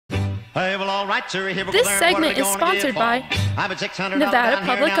Hey, well, all right, sir. Here we go. This segment is sponsored by Nevada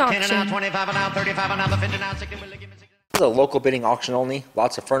Public Auction. This is a local bidding auction only.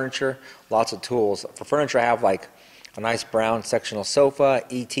 Lots of furniture, lots of tools. For furniture, I have like a nice brown sectional sofa,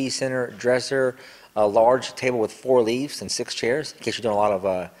 ET center, dresser, a large table with 4 leaves and 6 chairs, in case you're doing a lot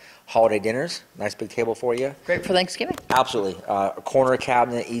of holiday dinners. Nice big table for you. Great for Thanksgiving. Absolutely. A corner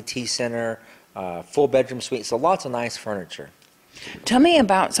cabinet, ET center, full bedroom suite. So lots of nice furniture. Tell me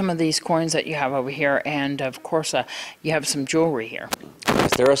about some of these coins that you have over here, and of course, you have some jewelry here.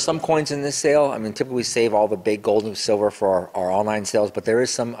 Yes, there are some coins in this sale. I mean, typically we save all the big gold and silver for our online sales, but there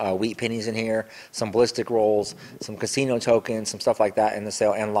is some wheat pennies in here, some ballistic rolls, some casino tokens, some stuff like that in the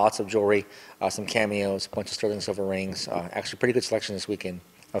sale, and lots of jewelry, some cameos, a bunch of sterling silver rings. Actually, pretty good selection this weekend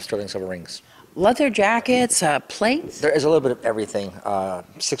of sterling silver rings. Leather jackets, plates? There is a little bit of everything.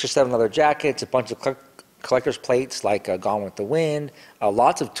 6 or 7 leather jackets, a bunch of collector's plates like Gone with the Wind,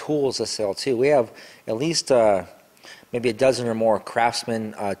 lots of tools to sell too. We have at least maybe a dozen or more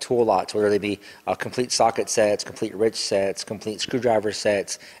craftsman tool lots, whether they be complete socket sets, complete wrench sets, complete screwdriver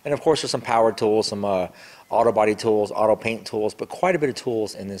sets, and of course there's some power tools, some auto body tools, auto paint tools, but quite a bit of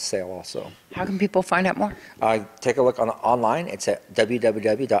tools in this sale also. How can people find out more? Take a look online. It's at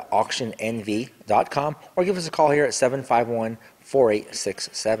www.auctionnv.com, or give us a call here at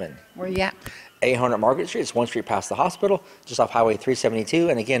 751-4867. Where are you at? 800 Market Street. It's 1 street past the hospital, just off Highway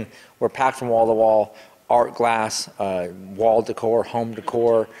 372. And again, we're packed from wall to wall, art glass, wall decor, home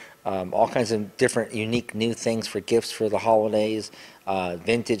decor, all kinds of different unique new things for gifts for the holidays,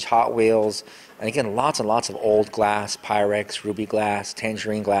 vintage Hot Wheels, and again, lots and lots of old glass, Pyrex, ruby glass,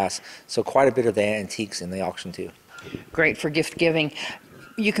 tangerine glass. So quite a bit of the antiques in the auction too. Great for gift giving.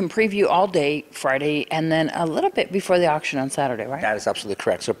 You can preview all day Friday and then a little bit before the auction on Saturday, right? That is absolutely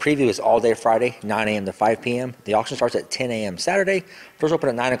correct. So preview is all day Friday, 9 a.m. to 5 p.m. The auction starts at 10 a.m. Saturday. Doors open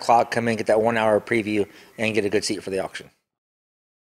at 9 o'clock. Come in, get that 1 hour preview, and get a good seat for the auction.